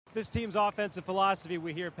This team's offensive philosophy,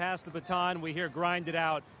 we hear pass the baton, we hear grind it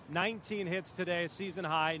out. 19 hits today, season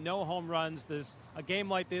high, no home runs. Does a game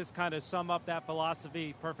like this kind of sum up that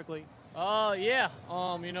philosophy perfectly? Yeah.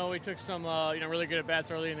 We took some, really good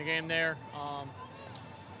at-bats early in the game there.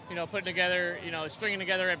 Putting together, stringing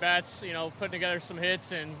together at-bats, putting together some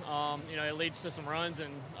hits, and, it leads to some runs.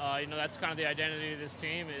 And, that's kind of the identity of this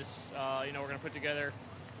team is, we're going to put together,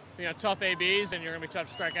 tough ABs, and you're going to be tough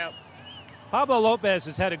to strike out. Pablo Lopez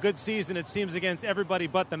has had a good season, it seems, against everybody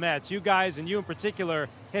but the Mets. You guys, and you in particular,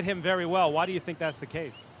 hit him very well. Why do you think that's the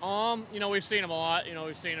case? We've seen him a lot.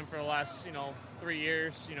 We've seen him for the last, 3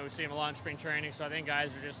 years. We've seen him a lot in spring training. So I think guys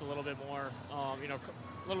are just a little bit more,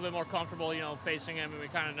 a little bit more comfortable, facing him. And we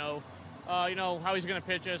kind of know, how he's going to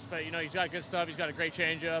pitch us. But, he's got good stuff. He's got a great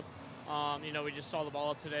changeup. We just saw the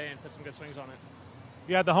ball up today and put some good swings on it.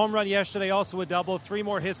 You had the home run yesterday, also a double, 3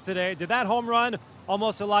 more hits today. Did that home run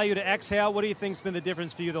almost allow you to exhale? What do you think's been the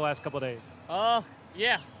difference for you the last couple of days?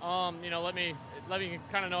 Yeah. Let me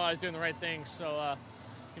kind of know I was doing the right things. So,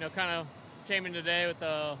 kind of came in today with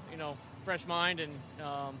a, fresh mind and,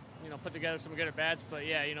 put together some good at-bats. But,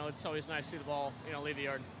 yeah, it's always nice to see the ball, leave the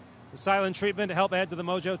yard. The silent treatment to help add to the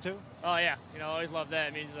mojo, too? Oh, yeah. I always love that.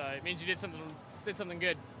 It means you did something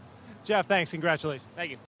good. Jeff, thanks. Congratulations.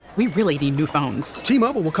 Thank you. We really need new phones.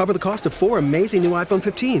 T-Mobile will cover the cost of 4 amazing new iPhone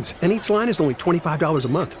 15s, and each line is only $25 a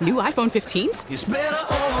month. New iPhone 15s? It's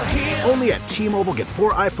better over here. Only at T-Mobile, get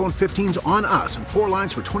 4 iPhone 15s on us and 4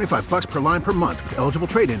 lines for $25 per line per month with eligible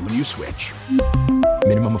trade-in when you switch.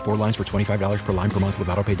 Minimum of 4 lines for $25 per line per month with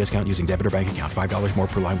autopay discount using debit or bank account. $5 more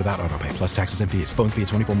per line without autopay, plus taxes and fees. Phone fee at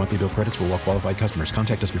 24 monthly bill credits for well-qualified customers.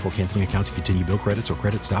 Contact us before canceling account to continue bill credits or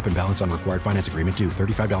credit stop and balance on required finance agreement due.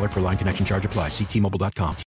 $35 per line connection charge applies. See T-Mobile.com.